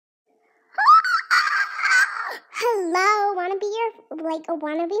hello,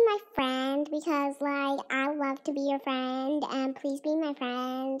 wanna be my friend, because, like, I love to be your friend, and please be my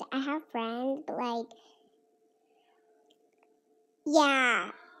friend. I have friends, but, like,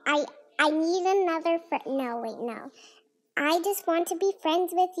 yeah, I need another friend. No, wait, no. I just want to be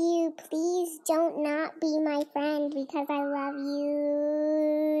friends with you. Please don't not be my friend, because I love you.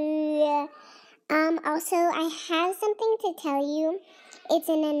 Also, I have something to tell you. It's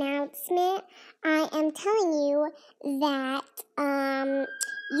an announcement. I am telling you that,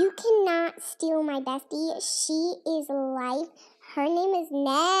 you cannot steal my bestie. She is life. Her name is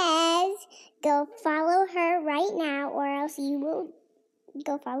Nez. Go follow her right now, or else you will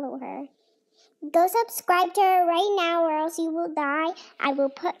go follow her. Go subscribe to her right now, or else you will die. I will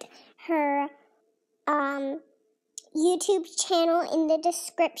put her, YouTube channel in the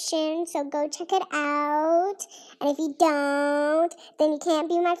description, so go check it out. And if you don't, then you can't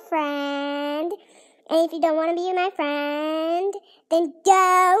be my friend. And if you don't want to be my friend, then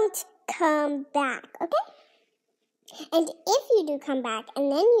don't come back, okay? And if you do come back,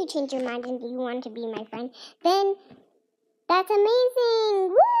 and then you change your mind and you want to be my friend, then that's amazing!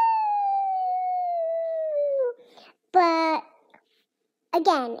 Woo! But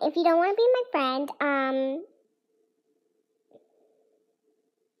again, if you don't want to be my friend,